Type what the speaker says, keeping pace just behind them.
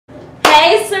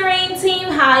Hey, Serene team,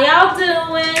 how y'all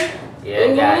doing?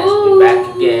 Yeah, guys, we're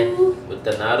back again with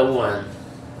another one.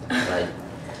 Right.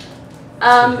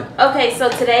 Okay,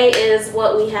 so today is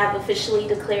what we have officially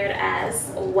declared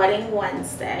as Wedding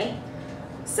Wednesday.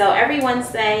 So every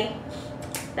Wednesday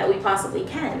that we possibly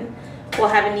can, we'll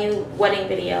have a new wedding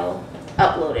video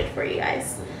uploaded for you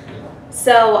guys.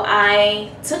 So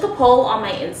I took a poll on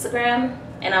my Instagram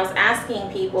and I was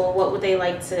asking people what would they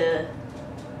like to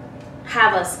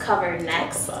have us cover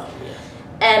next.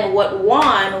 And what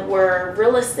won were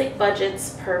realistic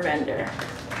budgets per vendor.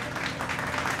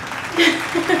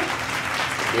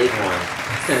 Big one.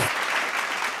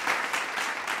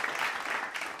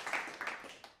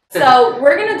 So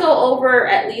we're going to go over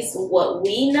at least what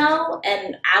we know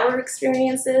and our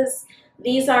experiences.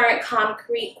 These aren't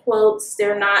concrete quotes.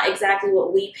 They're not exactly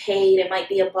what we paid. It might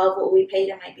be above what we paid.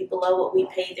 It might be below what we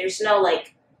paid. There's no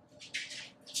like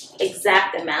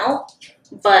exact amount.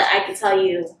 But I can tell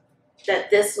you that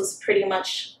this was pretty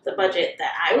much the budget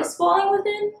that I was falling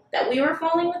within, that we were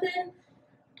falling within.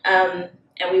 And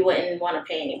we wouldn't want to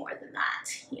pay any more than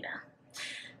that, you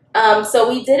know. So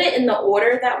we did it in the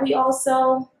order that we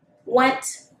also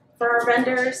went for our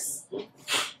vendors.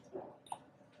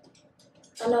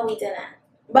 Oh, no, we didn't.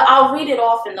 But I'll read it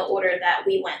off in the order that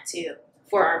we went to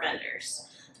for our vendors.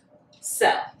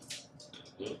 So,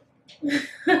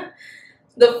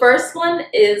 the first one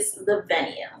is the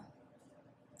venue.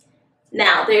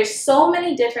 Now, there's so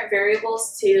many different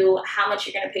variables to how much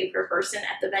you're going to pay per person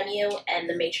at the venue and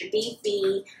the maitre d'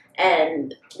 fee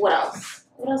and what else?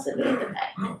 What else did we have to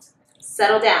pay?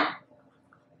 Settle down.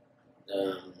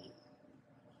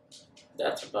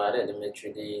 That's about it. The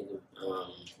maitre d',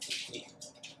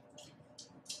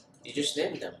 you just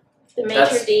named them. The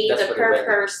maitre d', the per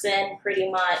person, pretty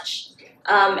much.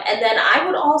 And then I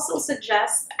would also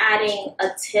suggest adding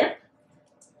a tip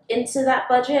into that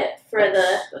budget for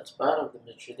That's part of the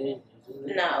maitre d', isn't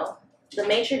it? No. The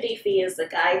maitre d' fee is the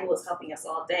guy who was helping us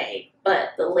all day. But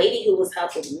the lady who was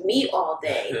helping me all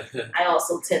day, I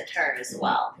also tipped her as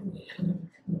well.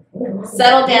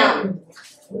 Settle down.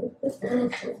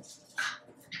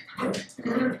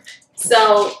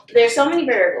 So there's so many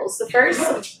variables. The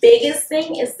first biggest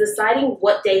thing is deciding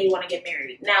what day you want to get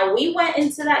married. Now, we went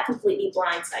into that completely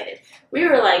blindsided. We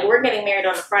were like, we're getting married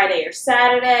on a Friday or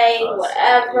Saturday,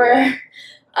 whatever.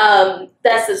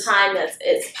 That's the time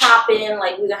it's popping.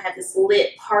 Like, we're going to have this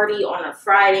lit party on a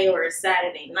Friday or a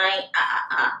Saturday night.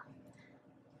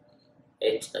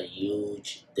 It's a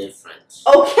huge difference.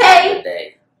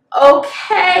 Okay.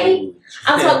 Okay.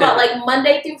 I'm talking about like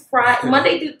Monday through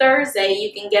Thursday,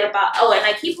 you can get about, oh, and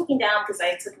I keep looking down because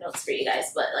I took notes for you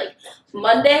guys, but like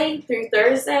Monday through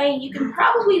Thursday, you can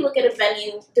probably look at a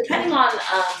venue, depending on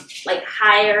like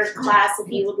higher class if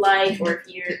you would like, or if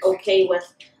you're okay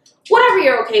with whatever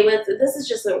you're okay with. This is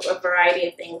just a variety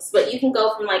of things, but you can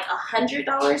go from like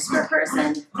 $100 per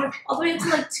person all the way up to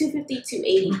like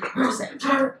 $250, $280 per person.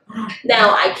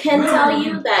 Now, I can tell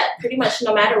you that pretty much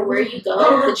no matter where you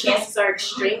go, the chances are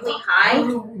extremely high.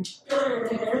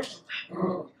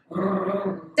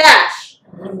 Dash!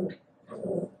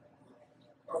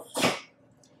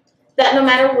 That no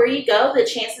matter where you go, the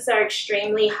chances are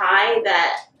extremely high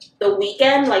that the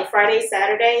weekend, like Friday,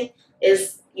 Saturday,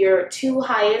 is your two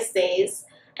highest days,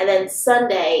 and then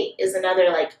Sunday is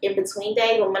another like in-between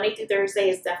day, but Monday through Thursday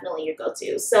is definitely your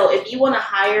go-to. So if you want a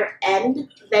higher end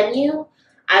venue,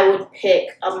 I would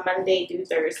pick a Monday through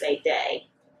Thursday day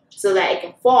so that it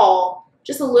can fall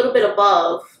just a little bit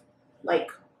above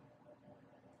like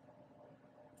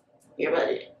your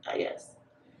budget, I guess.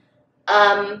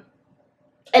 And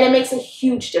it makes a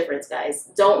huge difference, guys.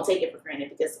 Don't take it for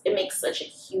granted because it makes such a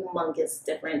humongous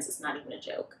difference. It's not even a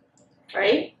joke.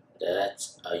 Right?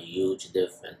 That's a huge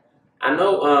difference. I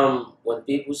know when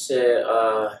people say,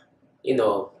 you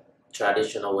know,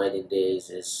 traditional wedding days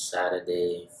is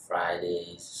Saturday,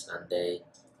 Friday, Sunday,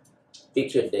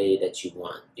 pick your day that you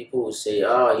want. People will say,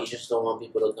 oh, you just don't want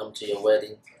people to come to your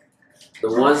wedding. The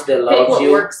ones that love pick what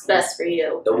you, works best for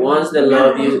you. The ones that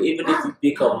love you, even if you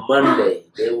pick a Monday,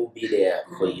 they will be there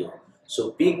for you.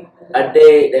 So pick a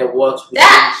day that works within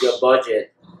your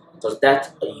budget. Because that's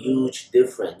a huge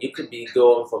difference. You could be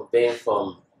going from paying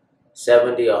from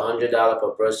 $70 or $100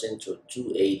 per person to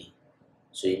 $280.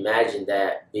 So imagine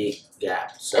that big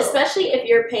gap. So, especially if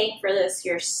you're paying for this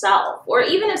yourself, or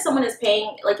even if someone is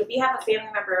paying, like if you have a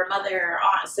family member, or mother, or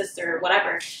aunt, sister, or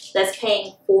whatever, that's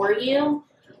paying for you,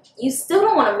 you still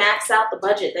don't want to max out the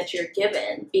budget that you're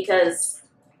given because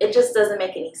it just doesn't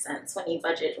make any sense when you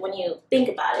budget. When you think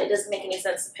about it, it doesn't make any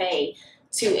sense to pay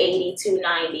 $280,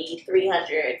 $290,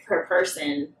 $300 per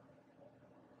person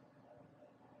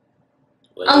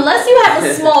Unless you have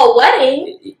a small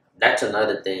wedding. That's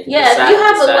another thing. Yeah, if you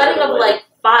have a wedding of like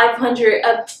 500,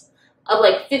 of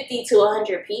like 50 to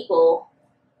 100 people.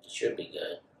 It should be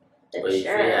good. Then but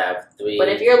sure. If you have 3, but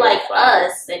if you're 4, like 5.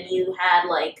 us and you had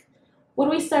like, what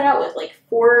do we start out with? Like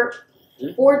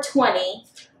 420.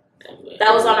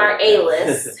 That was on our A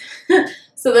list.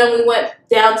 So then we went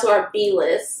down to our B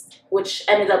list, which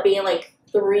ended up being like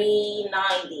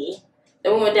 390.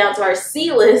 Then we went down to our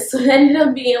C list, so it ended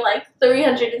up being like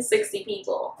 360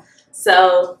 people.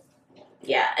 So,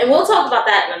 yeah. And we'll talk about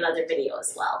that in another video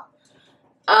as well.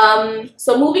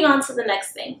 So moving on to the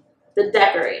next thing. The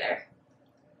decorator.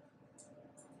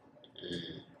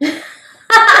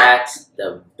 That's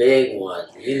the big one.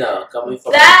 You know, coming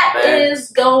from that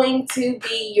is going to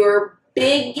be your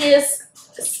biggest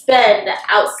spend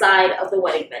outside of the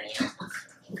wedding venue.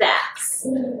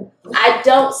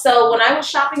 So when I was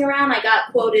shopping around, I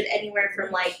got quoted anywhere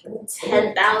from like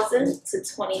 $10,000 to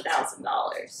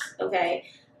 $20,000. Okay.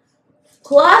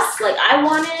 Plus, like, I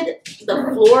wanted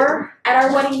the floor at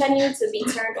our wedding venue to be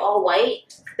turned all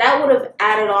white. That would have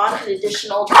added on an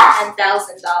additional $10,000.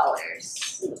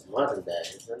 It's more than that,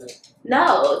 isn't it?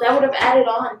 No, that would have added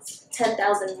on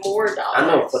 $10,000 more dollars. I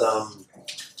know for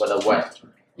the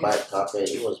white carpet,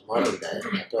 it was more than that.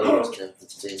 I thought it was 10,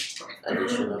 15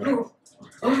 additional.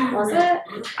 Was it?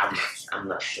 I'm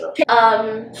not sure.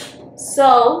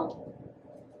 So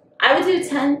I would do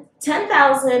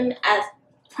 10,000 as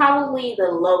probably the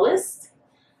lowest,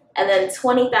 and then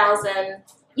 20,000.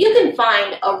 You can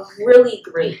find a really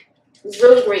great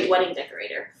wedding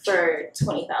decorator for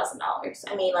 $20,000.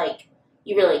 I mean, like,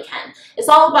 you really can. It's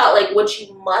all about like what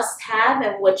you must have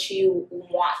and what you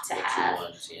want to have.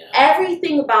 Yeah.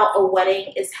 Everything about a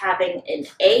wedding is having an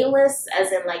A list,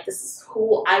 as in like, this is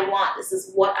who I want, this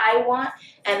is what I want,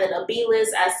 and then a B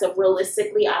list as to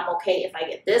realistically I'm okay if I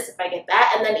get this, if I get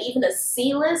that, and then even a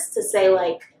C list to say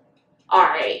like, all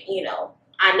right, you know,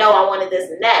 I know I wanted this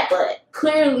and that, but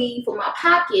clearly for my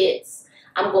pockets,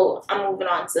 I'm moving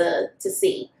on to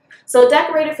C. So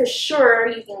decorator for sure,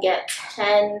 you can get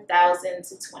 $10,000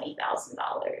 to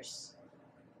 $20,000.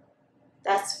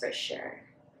 That's for sure.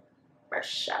 For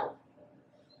sure.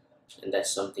 And that's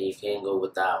something you can't go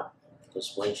without.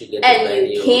 Because once you get the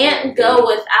venue, you can't go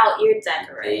without your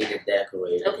decorator. You need a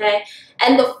decorator. Okay?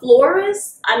 And the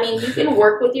florist, I mean, you can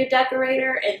work with your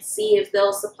decorator and see if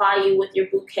they'll supply you with your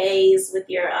bouquets, with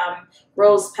your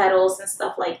rose petals and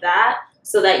stuff like that,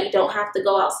 so that you don't have to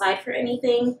go outside for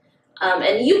anything.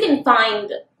 And you can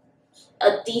find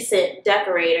a decent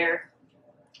decorator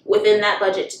within that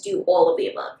budget to do all of the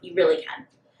above. You really can.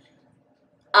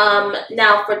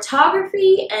 Now,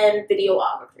 photography and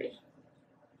videography.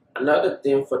 Another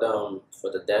thing for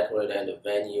the decorator and the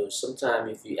venue,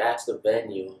 sometimes if you ask the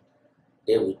venue,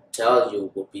 they will tell you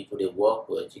what people they work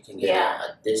with. You can get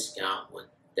a discount with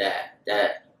that.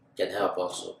 That can help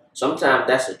also. Sometimes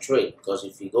that's a trick, because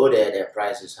if you go there, their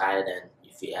price is higher than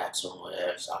if you ask somewhere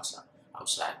else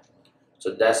outside.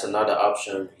 So that's another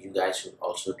option you guys should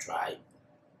also try.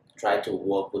 Try to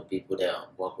work with people that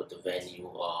work with the venue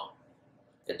or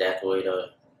the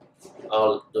decorator.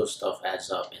 All those stuff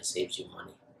adds up and saves you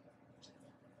money.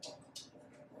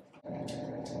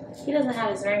 He doesn't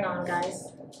have his ring on, guys.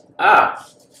 Ah,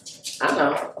 I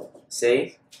know.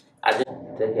 See, I just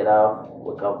take it off,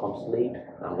 wake up from sleep.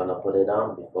 I'm gonna put it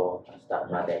on before I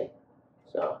start my day.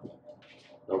 So,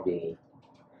 no biggie.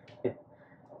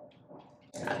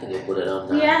 I can just put it on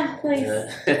now. Yeah, please.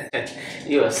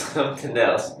 You are something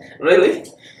else. Really?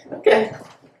 Okay.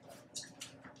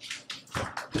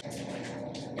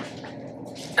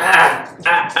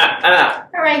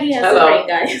 All right, he has a ring,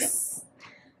 guys.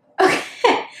 Okay,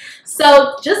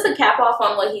 so just to cap off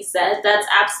on what he said, that's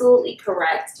absolutely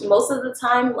correct. Most of the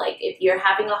time, like, if you're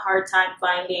having a hard time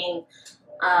finding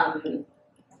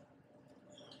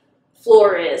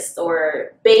florists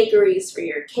or bakeries for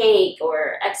your cake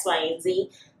or X, Y, and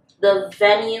Z, the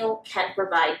venue can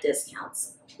provide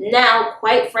discounts. Now,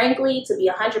 quite frankly, to be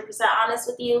 100% honest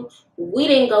with you, we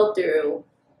didn't go through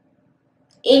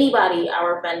anybody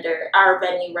our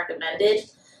venue recommended,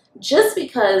 just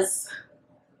because,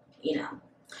 you know,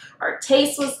 our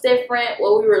taste was different.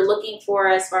 What we were looking for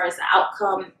as far as the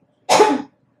outcome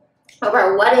of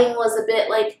our wedding was a bit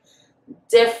like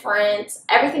different.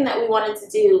 Everything that we wanted to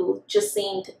do just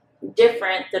seemed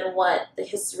different than what the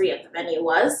history of the venue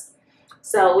was.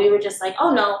 So we were just like,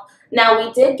 oh no. Now,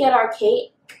 we did get our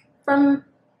cake from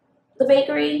the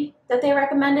bakery that they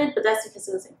recommended, but that's because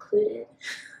it was included.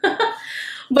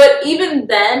 But even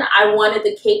then, I wanted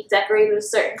the cake decorated a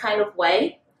certain kind of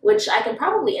way, which I can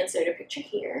probably insert a picture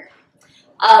here.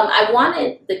 I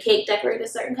wanted the cake decorated a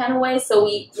certain kind of way, so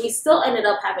we still ended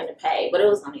up having to pay, but it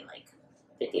was only like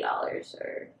 $50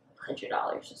 or $100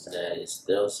 or something. That is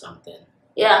still something.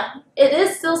 Yeah, it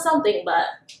is still something, but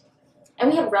and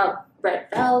we have red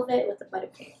velvet with the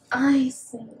buttercream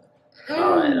icing.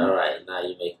 All right. Now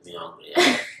you make me hungry.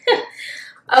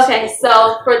 Okay,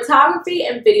 so photography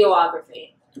and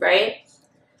videography, right?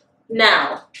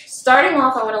 Now, starting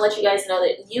off, I want to let you guys know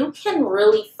that you can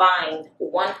really find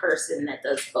one person that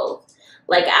does both.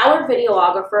 Like our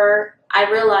videographer, I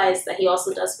realized that he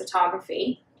also does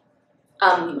photography.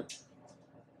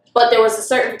 But there was a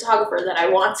certain photographer that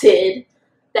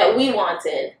we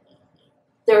wanted.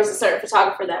 There was a certain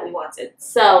photographer that we wanted.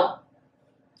 So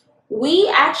we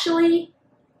actually,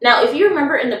 now if you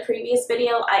remember in the previous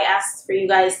video, I asked for you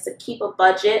guys to keep a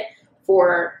budget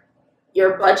for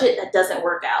your budget that doesn't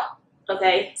work out.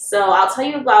 Okay, so I'll tell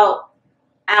you about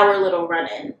our little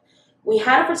run-in. We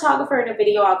had a photographer and a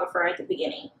videographer at the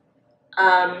beginning.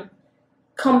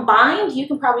 Combined, you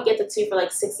can probably get the two for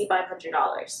like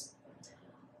 $6,500.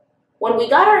 When we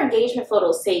got our engagement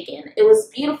photos taken, it was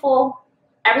beautiful.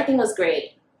 Everything was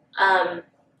great.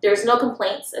 There's no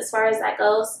complaints as far as that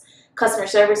goes. Customer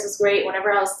service was great.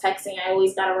 Whenever I was texting, I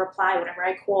always got a reply. Whenever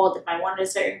I called, if I wanted a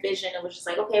certain vision, it was just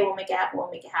like, okay, we'll make it happen.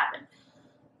 We'll make it happen.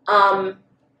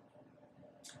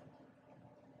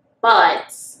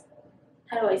 But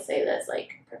how do I say this like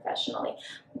professionally?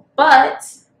 But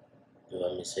You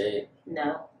want me to say it?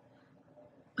 no.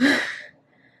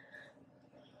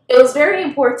 It was very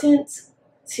important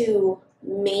to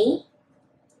me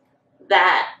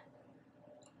that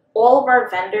all of our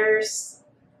vendors.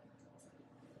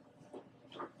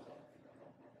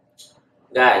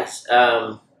 Guys,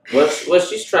 what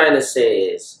she's trying to say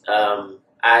is,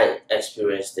 I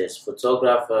experienced this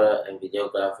photographer and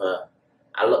videographer.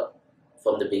 I look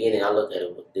from the beginning. I look at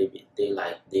it.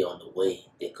 They on the way.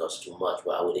 They cost too much.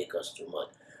 Why would they cost too much?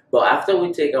 But after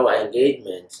we take our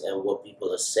engagements and what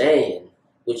people are saying,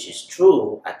 which is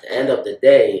true, at the end of the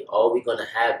day, all we're gonna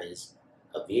have is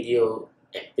a video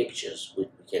and pictures, which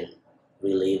we can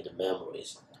relive the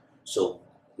memories. So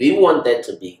we want that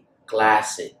to be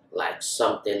classic, like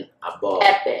something above.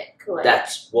 Epic. Like,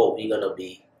 That's what we're gonna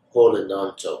be holding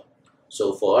on to.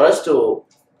 So for us to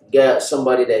get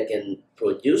somebody that can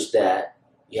produce that,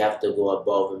 you have to go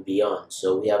above and beyond.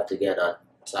 So we have to get a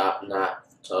top-notch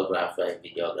photographer and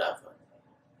videographer.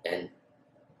 And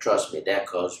trust me, that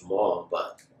costs more,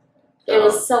 but it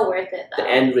was so worth it, though. The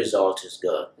end result is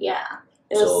good. Yeah,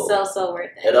 it was so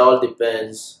worth it. It all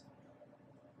depends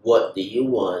what do you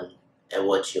want and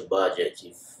what's your budget.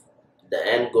 If the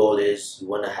end goal is you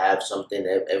want to have something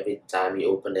every time you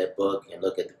open that book and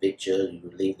look at the picture, you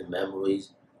relive the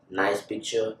memories, nice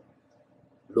picture,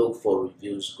 look for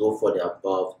reviews, go for the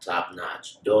above, top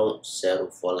notch. Don't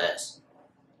settle for less.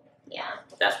 Yeah.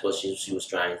 That's what she was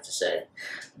trying to say.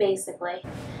 Basically.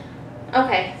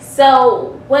 Okay,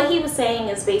 so what he was saying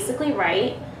is basically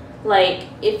right. Like,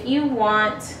 if you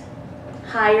want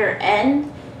higher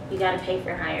end, you gotta pay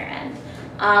for higher end.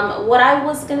 What I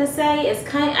was gonna say is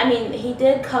he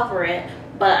did cover it,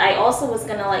 but I also was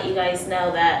gonna let you guys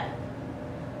know that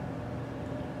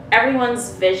everyone's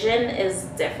vision is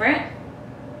different.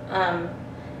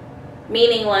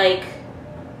 Meaning, like,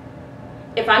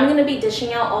 if I'm gonna be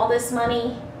dishing out all this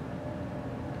money,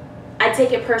 I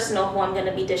take it personal who I'm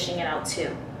gonna be dishing it out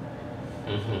to.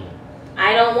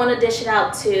 I don't want to dish it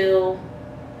out to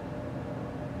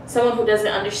someone who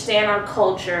doesn't understand our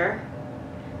culture,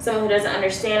 someone who doesn't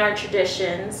understand our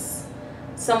traditions,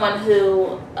 someone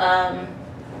who,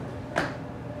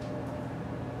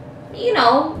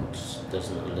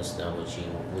 doesn't understand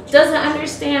doesn't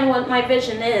understand what my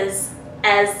vision is,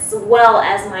 as well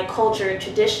as my culture and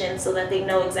tradition, so that they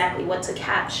know exactly what to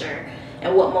capture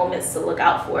and what moments to look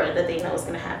out for that they know is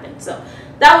going to happen. So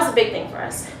that was a big thing for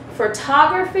us.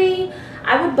 Photography,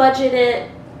 I would budget it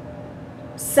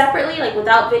separately, like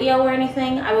without video or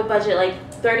anything. I would budget like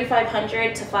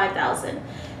 $3,500 to $5,000.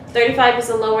 $35 is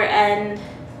the lower end,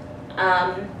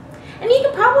 and you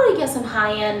can probably get some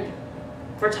high-end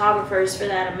photographers for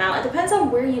that amount. It depends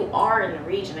on where you are in the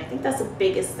region. I think that's the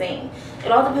biggest thing.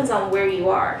 It all depends on where you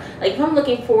are. Like, if I'm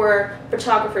looking for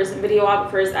photographers and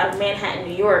videographers out of Manhattan,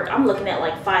 New York, I'm looking at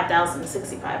like $5,000 to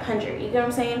 $6,500. You get what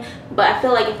I'm saying? But I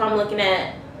feel like if I'm looking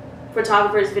at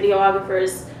photographers,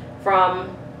 videographers from,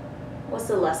 what's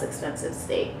the less expensive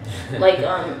state?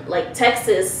 like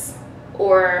Texas,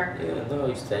 or yeah, no,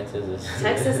 it's Texas.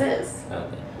 Texas is.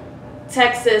 Okay.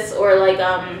 Texas, or like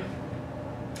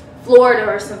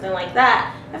Florida or something like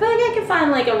that, I feel like I can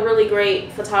find like a really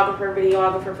great photographer,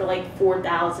 videographer for like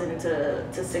 $4,000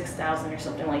 to $6,000 or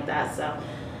something like that. So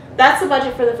that's the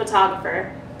budget for the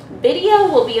photographer. Video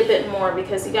will be a bit more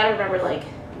because you gotta remember, like,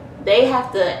 they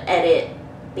have to edit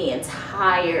the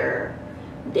entire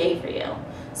day for you.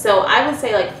 So I would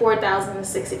say like 4,000 to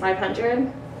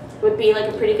 6,500 would be like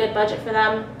a pretty good budget for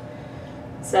them.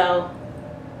 So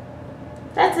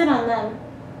that's it on them.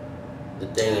 The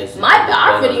thing is,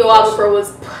 our videographer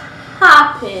was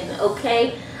popping.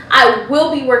 Okay, I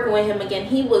will be working with him again.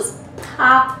 He was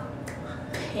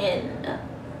popping.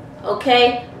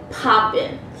 Okay,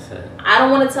 popping. I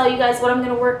don't want to tell you guys what I'm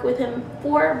gonna work with him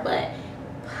for, but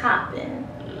popping.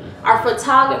 Our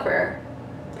photographer,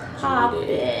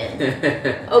 popping.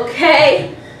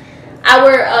 Okay,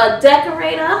 our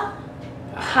decorator,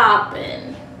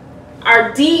 popping.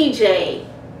 Our DJ,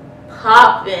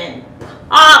 popping.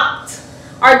 Popped.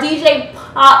 Our DJ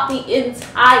popped the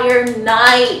entire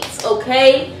night.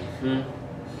 Okay.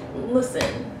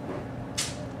 Listen,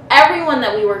 everyone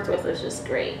that we worked with was just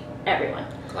great. Everyone.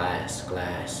 Class.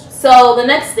 So the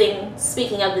next thing,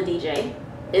 speaking of the DJ,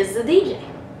 is the DJ.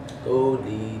 Oh,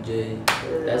 DJ.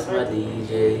 That's my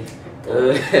DJ.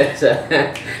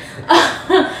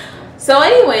 So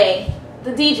anyway,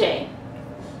 the DJ.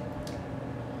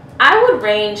 I would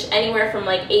range anywhere from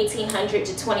like 1,800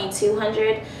 to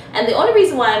 2,200, and the only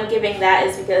reason why I'm giving that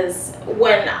is because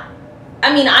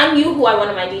I knew who I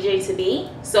wanted my DJ to be,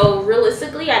 so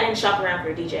realistically I didn't shop around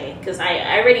for a DJ because I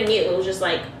already knew. It was just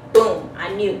like boom,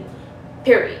 I knew,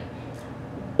 period.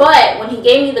 But when he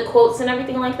gave me the quotes and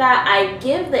everything like that, I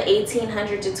give the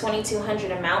 1,800 to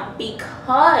 2,200 amount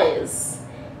because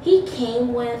he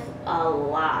came with a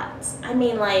lot. I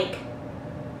mean, like,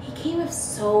 he came with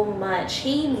so much.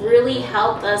 He really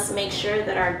helped us make sure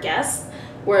that our guests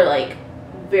were like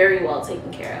very well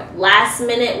taken care of. Last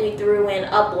minute we threw in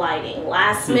uplighting.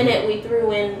 Last minute we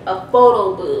threw in a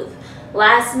photo booth.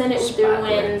 Last minute we threw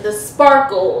in the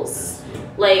sparkles.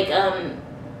 Like,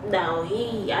 no,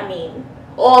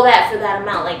 all that for that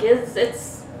amount. Like,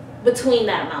 it's between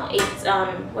that amount.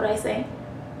 What did I say?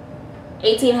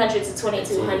 1,800 to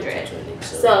 2,200.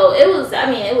 So it was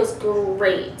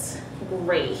great.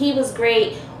 He was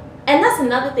great. And that's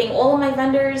another thing. All of our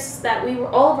vendors that we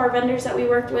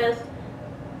worked with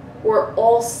were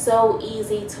all so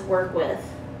easy to work with,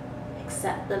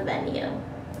 except the venue.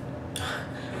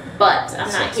 But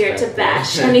I'm not here to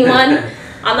bash anyone.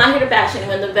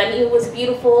 The venue was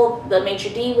beautiful. The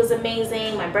maitre d' was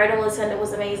amazing. My bridal attendant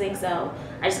was amazing. So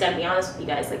I just gotta be honest with you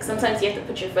guys. Like, sometimes you have to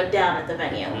put your foot down at the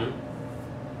venue.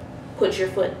 Put your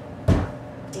foot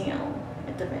down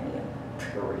at the venue.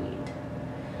 Period.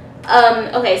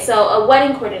 Okay, so a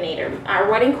wedding coordinator. Our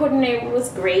wedding coordinator was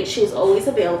great. She was always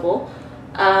available.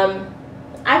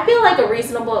 I feel like a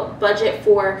reasonable budget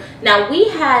for, now we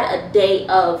had a day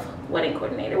of wedding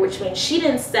coordinator, which means she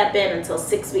didn't step in until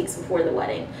 6 weeks before the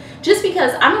wedding. Just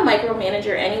because I'm a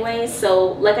micromanager anyway,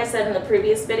 so like I said in the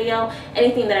previous video,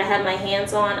 anything that I have my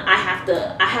hands on, I have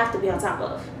to be on top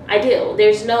of. I do.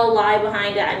 There's no lie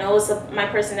behind it. I know it's my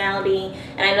personality,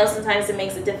 and I know sometimes it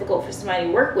makes it difficult for somebody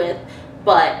to work with,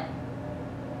 but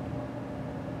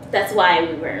that's why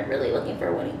we weren't really looking for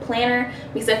a wedding planner,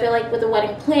 because I feel like with a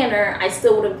wedding planner, I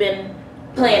still would have been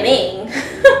planning.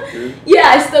 Yeah,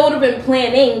 I still would have been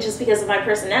planning just because of my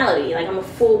personality. Like, I'm a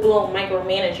full-blown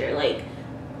micromanager. Like,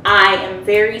 I am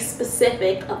very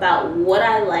specific about what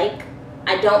I like.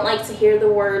 I don't like to hear the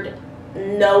word,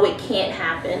 no, it can't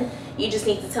happen. You just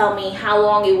need to tell me how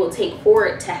long it will take for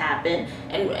it to happen.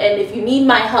 And if you need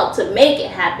my help to make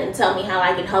it happen, tell me how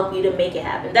I can help you to make it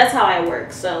happen. That's how I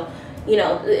work. So, you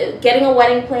know, getting a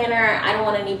wedding planner, I don't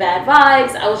want any bad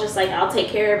vibes. I was just like, I'll take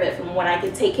care of it from when I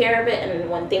can take care of it, and then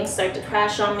when things start to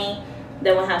crash on me,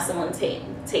 then we'll have someone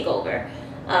take over.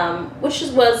 Which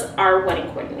was our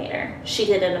wedding coordinator. She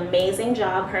did an amazing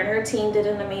job. Her and her team did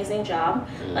an amazing job.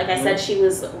 Like I said, she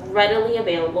was readily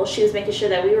available. She was making sure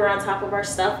that we were on top of our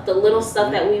stuff. The little stuff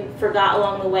that we forgot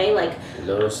along the way, like,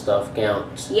 little stuff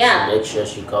counts. Yeah. So make sure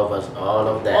she covers all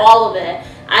of that. All of it.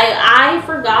 I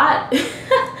forgot.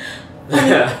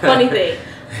 Funny thing,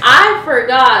 I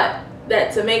forgot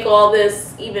that to make all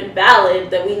this even valid,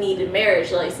 that we needed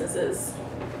marriage licenses.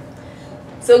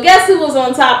 So guess who was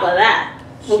on top of that?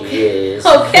 She is.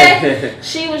 Okay.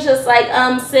 She was just like,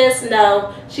 sis,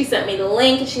 no. She sent me the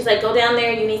link, and she's like, go down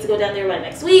there. You need to go down there by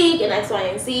next week, and X, Y,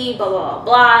 and Z, blah, blah, blah,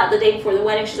 blah. The day before the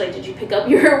wedding, she's like, did you pick up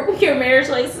your marriage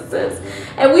licenses?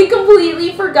 And we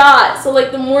completely forgot. So,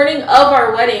 like, the morning of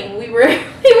our wedding, we were at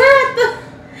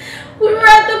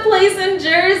the place in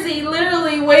Jersey,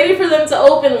 literally waiting for them to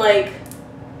open, like,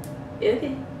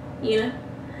 okay, you know,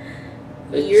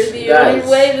 you're the only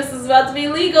way this is about to be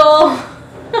legal.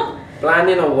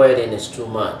 Planning a wedding is too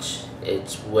much.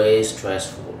 It's way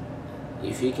stressful.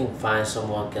 if you can find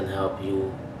someone can help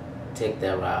you take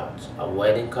that route, a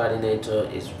wedding coordinator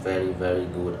is very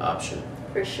good option.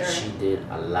 For sure. She did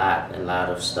a lot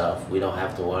of stuff. We don't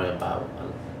have to worry about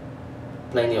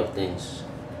plenty of things.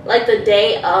 Like the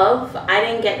day of, I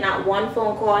didn't get not one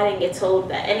phone call. I didn't get told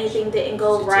that anything didn't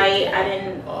go right.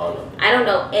 I don't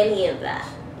know any of that.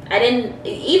 I didn't,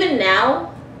 even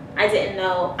now, I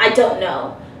don't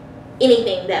know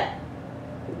anything that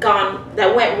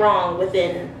went wrong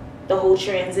within the whole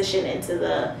transition into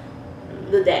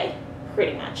the day,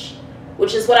 pretty much,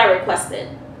 which is what I requested.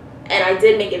 And I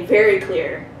did make it very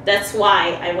clear. That's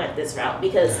why I went this route,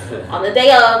 because on the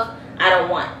day of, I don't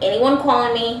want anyone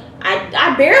calling me.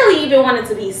 I barely even wanted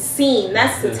to be seen.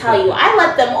 That's to tell you. I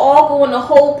let them all go in the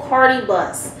whole party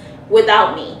bus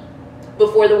without me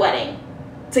before the wedding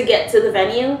to get to the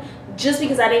venue, just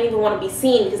because I didn't even want to be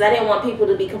seen, because I didn't want people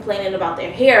to be complaining about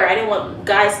their hair. I didn't want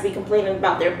guys to be complaining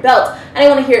about their belts. I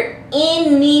didn't want to hear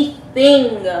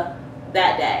anything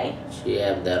that day. She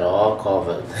had that all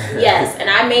covered. Yes, and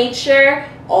I made sure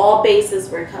all bases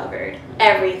were covered.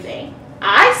 Everything.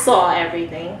 I saw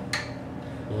everything,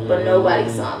 but nobody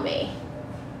saw me.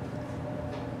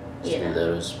 You know.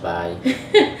 Little spy.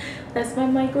 That's my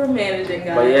micromanaging,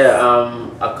 guys. But yeah,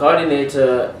 a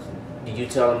coordinator, did you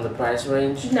tell them the price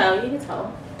range? No, you can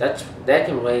tell them. That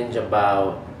can range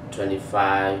about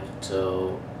 25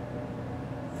 to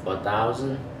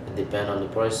 4,000. It depends on the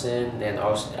person, and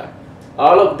also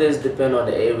all of this depend on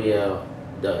the area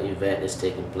the event is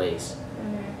taking place.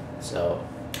 So.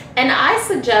 And I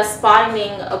suggest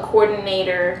finding a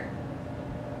coordinator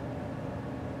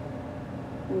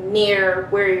near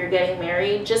where you're getting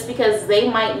married, just because they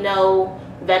might know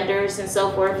vendors and so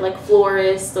forth, like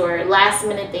florists or last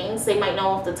minute things. They might know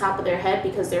off the top of their head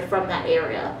because they're from that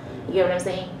area. You get what I'm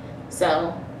saying?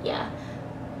 So yeah,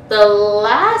 the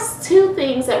last two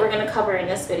things that we're going to cover in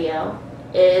this video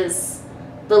is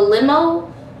the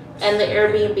limo and the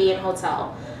Airbnb and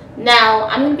hotel. Now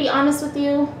I'm going to be honest with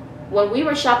you, when we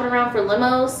were shopping around for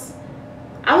limos,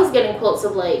 I was getting quotes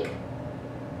of like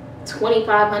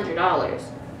 $2,500.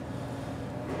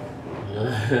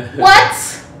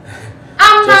 What?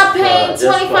 I'm not paying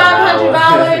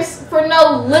 $2,500 for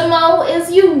no limo.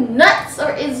 Is you nuts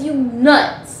or is you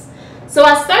nuts? So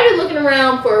I started looking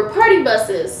around for party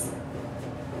buses.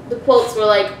 The quotes were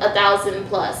like 1,000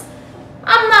 plus.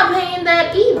 I'm not paying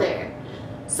that either.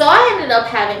 So I ended up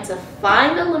having to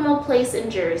find a limo place in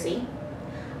Jersey.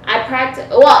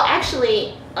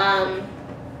 Actually,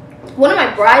 one of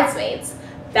my bridesmaids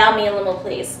found me a limo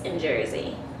place in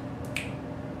Jersey.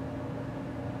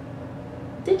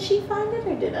 Did she find it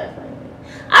or did I find it?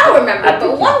 I don't remember. I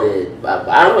think you did.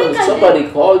 I don't know. Somebody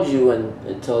called you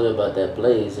and told you about that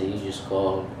place, and you just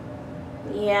called.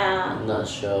 Yeah. I'm not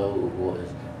sure who it was,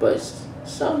 but it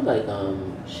sounds like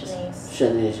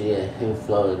Shanice, yeah, in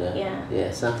Florida. Yeah.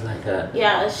 Yeah, sounds like her.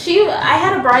 Yeah, I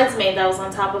had a bridesmaid that was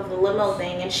on top of the limo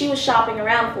thing, and she was shopping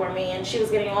around for me, and she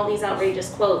was getting all these outrageous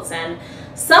quotes, and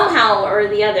somehow or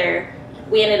the other,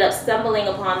 we ended up stumbling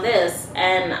upon this,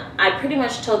 and I pretty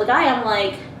much told the guy, I'm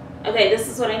like, okay, this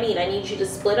is what I need. I need you to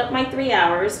split up my 3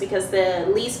 hours, because the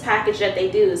lease package that they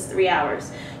do is 3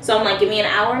 hours. So I'm like, give me an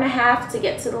hour and a half to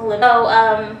get to the limo.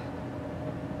 So,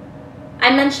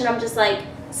 I mentioned, I'm just like,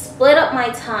 split up my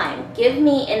time. Give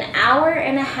me an hour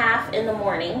and a half in the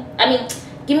morning.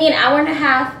 Give me an hour and a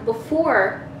half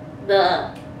before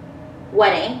the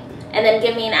wedding, and then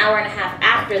give me an hour and a half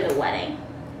after the wedding.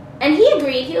 And he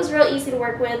agreed. He was real easy to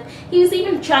work with. He was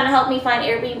even trying to help me find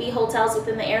Airbnb hotels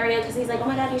within the area, because he's like, oh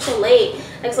my God, you're so late,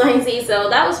 X, Y, and Z. So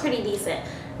that was pretty decent.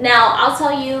 Now, I'll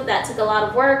tell you, that took a lot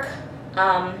of work,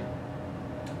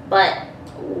 but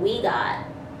we got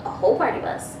a whole party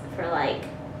bus for like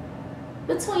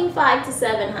between $500 to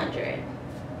 $700,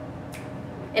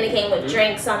 and it came with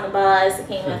drinks on the bus. It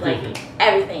came with like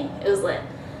everything. It was lit.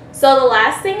 So the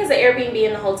last thing is the Airbnb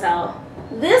and the hotel.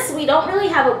 This, we don't really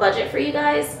have a budget for you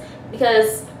guys,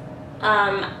 because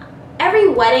every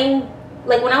wedding,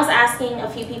 like when I was asking a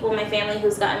few people in my family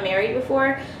who's gotten married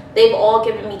before, they've all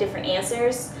given me different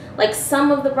answers. Like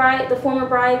some of the former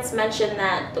brides mentioned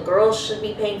that the girls should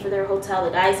be paying for their hotel,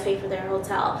 the guys pay for their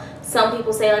hotel. Some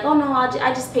people say like, oh no,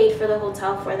 I just paid for the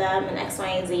hotel for them, and X, Y,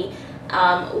 and Z.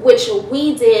 Which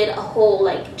we did a whole,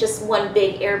 like, just one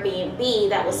big Airbnb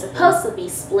that was supposed to be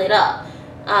split up.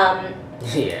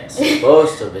 Yeah,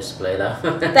 supposed to be split up.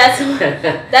 That's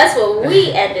what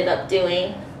we ended up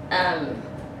doing, and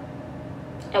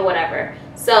whatever.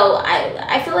 So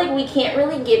I feel like we can't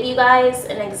really give you guys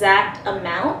an exact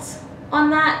amount on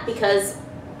that, because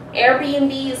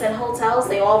Airbnbs and hotels,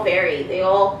 they all vary, they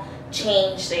all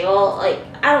change, they all, like,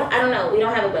 I don't know. We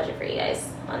don't have a budget for you guys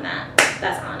on that.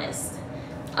 That's honest.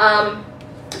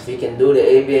 If you can do the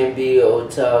Airbnb or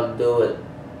hotel, do it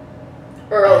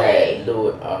early. Do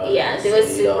it early. Yeah, do it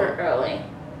super early.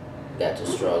 Got to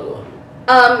struggle.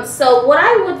 So what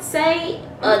I would say,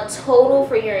 a total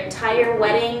for your entire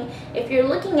wedding, if you're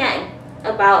looking at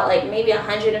about like maybe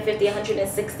 150,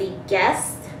 160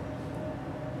 guests,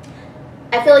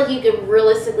 I feel like you could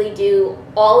realistically do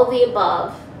all of the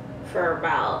above for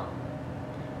about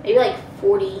maybe like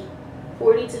 40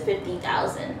 to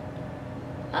 50,000.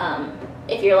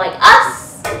 If you're like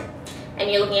us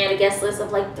and you're looking at a guest list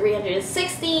of like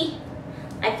 360,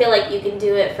 I feel like you can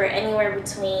do it for anywhere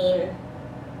between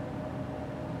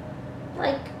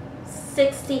like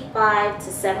 65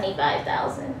 to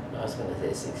 75,000. I was gonna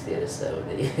say 60 to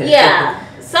 70. Yeah,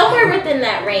 somewhere within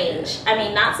that range. I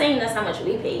mean, not saying that's how much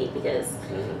we paid because,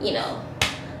 you know,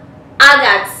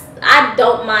 I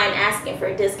don't mind asking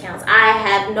for discounts. I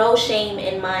have no shame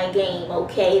in my game,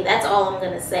 okay? That's all I'm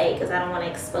gonna say because I don't want to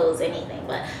expose anything.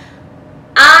 But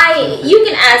you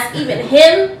can ask even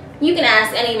him. You can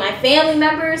ask any of my family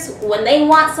members when they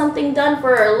want something done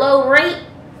for a low rate.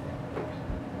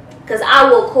 Because I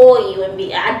will call you and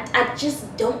I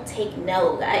just don't take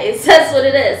no, guys. That's what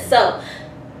it is. So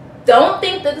don't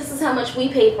think that this is how much we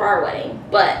paid for our wedding.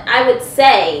 But I would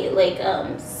say like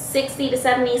 60 to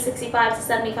 70, 65 to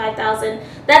 75,000.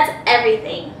 That's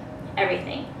everything.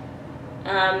 Everything.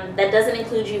 That doesn't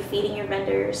include you feeding your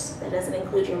vendors. That doesn't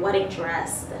include your wedding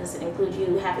dress. That doesn't include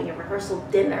you having a rehearsal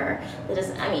dinner. That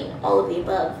doesn't, I mean, all of the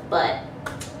above. But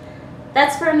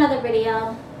that's for another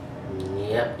video.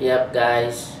 Yep,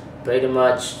 guys. Pretty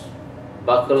much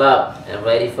buckle up and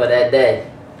ready for that day.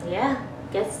 Yeah,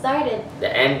 get started.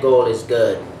 The end goal is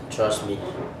good. Trust me.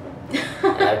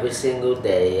 Every single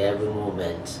day, every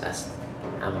moment,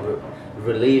 I'm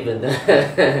relieving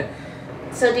that.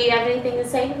 So do you have anything to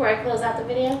say before I close out the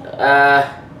video?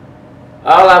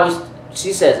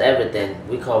 She says everything.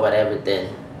 We covered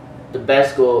everything. The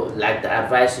best goal, like the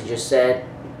advice you just said,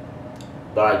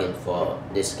 bargain for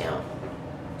discount.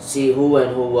 See who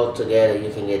work together, you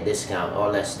can get discount,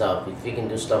 all that stuff. If you can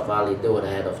do stuff early, do it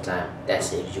ahead of time. That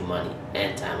saves you money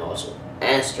and time also,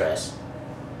 and stress.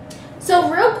 So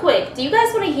real quick, do you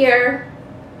guys want to hear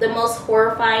the most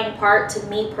horrifying part to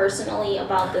me personally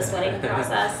about this wedding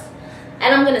process?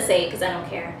 And I'm going to say it because I don't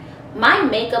care. My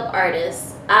makeup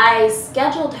artist, I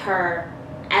scheduled her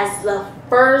as the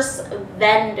first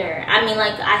vendor. I mean,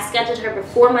 like, I scheduled her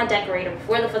before my decorator,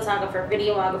 before the photographer,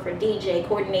 videographer, DJ,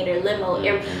 coordinator, limo.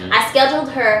 I scheduled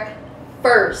her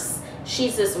first.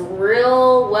 She's this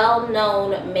real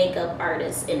well-known makeup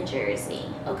artist in Jersey,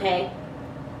 okay?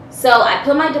 So I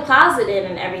put my deposit in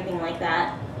and everything like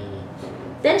that.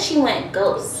 Then she went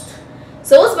ghost.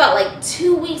 So it was about like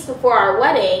 2 weeks before our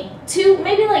wedding,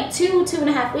 maybe like two and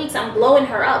a half weeks. I'm blowing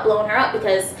her up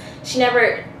because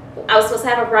I was supposed to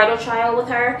have a bridal trial with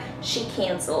her. She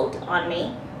canceled on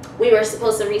me. We were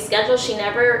supposed to reschedule. She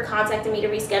never contacted me to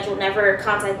reschedule, never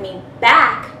contacted me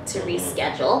back to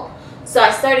reschedule. So I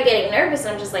started getting nervous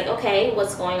and I'm just like, okay,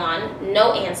 what's going on?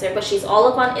 No answer. But she's all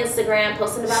up on Instagram,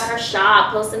 posting about her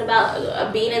shop, posting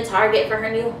about being in Target for her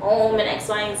new home and X,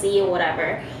 Y, and Z or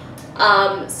whatever.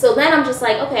 So then I'm just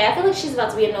like, okay, I feel like she's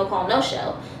about to be a no-call,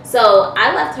 no-show. So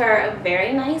I left her a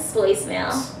very nice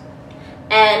voicemail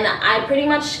and I pretty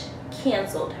much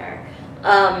canceled her.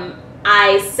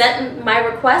 I sent my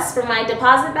request for my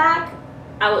deposit back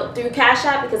through Cash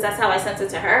App because that's how I sent it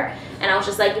to her. And I was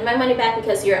just like, give my money back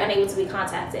because you're unable to be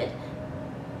contacted.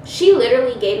 She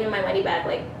literally gave me my money back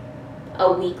like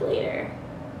a week later.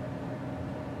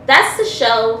 That's to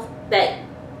show that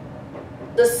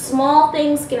the small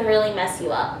things can really mess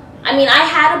you up. I mean, I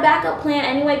had a backup plan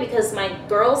anyway because my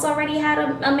girls already had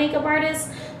a makeup artist.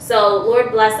 So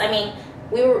Lord bless, I mean,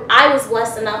 I was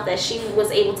blessed enough that she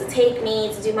was able to take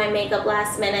me to do my makeup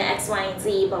last minute, X, Y, and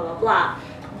Z, blah, blah, blah.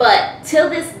 But till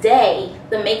this day,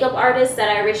 the makeup artist that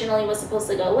I originally was supposed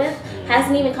to go with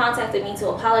hasn't even contacted me to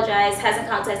apologize, hasn't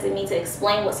contacted me to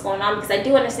explain what's going on, because I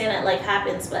do understand that life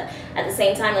happens, but at the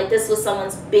same time, like, this was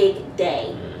someone's big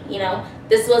day, you know?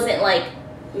 This wasn't like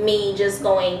me just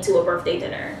going to a birthday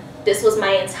dinner. This was my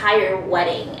entire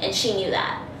wedding, and she knew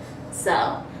that.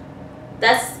 So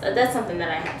that's something that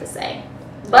I have to say.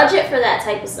 Budget for that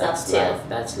type of stuff too. Life.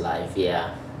 That's life,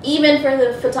 yeah. Even for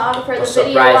the photographer, the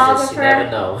surprises, videographer, you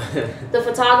never know. the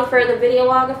photographer, the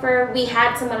videographer, we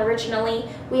had someone originally,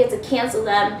 we had to cancel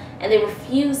them, and they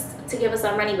refused to give us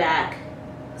our money back.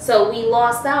 So we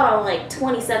lost out on like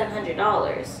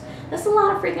 $2,700. That's a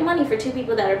lot of freaking money for two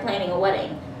people that are planning a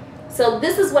wedding. So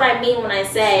this is what I mean when I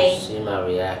say... See my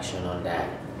reaction on that.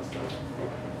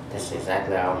 That's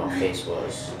exactly how my face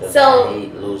was. So, I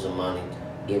hate losing money,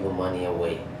 giving money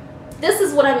away. this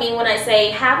is what I mean when I say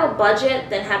have a budget,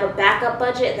 then have a backup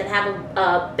budget, then have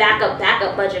a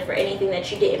backup budget for anything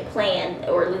that you didn't plan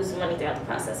or lose money throughout the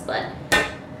process. But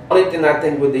only thing I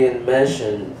think we didn't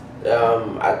mention,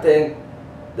 I think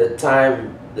the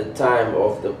time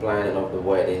of the planning of the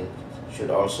wedding should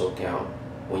also count.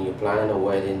 When you're planning a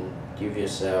wedding, give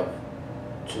yourself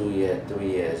 2 years, 3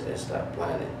 years and start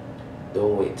planning.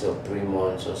 Don't wait till 3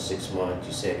 months or 6 months.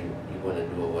 You said you're going to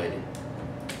do a wedding.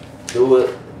 Do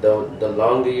it. The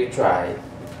longer you try,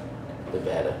 the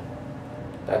better.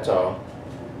 That's all.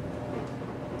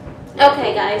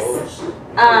 Okay, guys.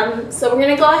 So we're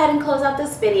gonna go ahead and close out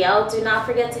this video. Do not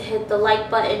forget to hit the like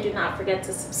button. Do not forget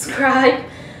to subscribe.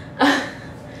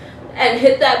 And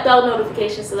hit that bell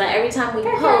notification so that every time we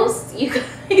post, you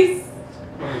guys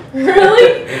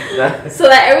really? So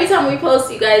that every time we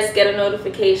post, you guys get a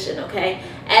notification, okay?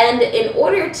 And in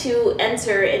order to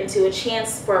enter into a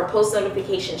chance for a post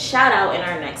notification shout out in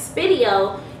our next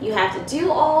video, you have to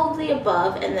do all of the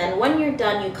above, and then when you're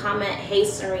done, you comment "Hey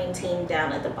Serene Team"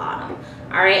 down at the bottom.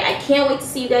 Alright, I can't wait to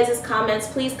see you guys' comments.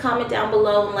 Please comment down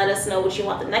below and let us know what you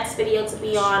want the next video to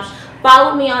be on.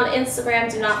 Follow me on Instagram,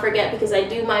 do not forget, because I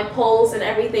do my polls and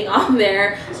everything on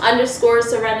there,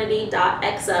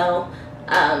 _serenity.xo.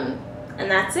 And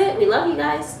that's it. We love you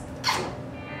guys.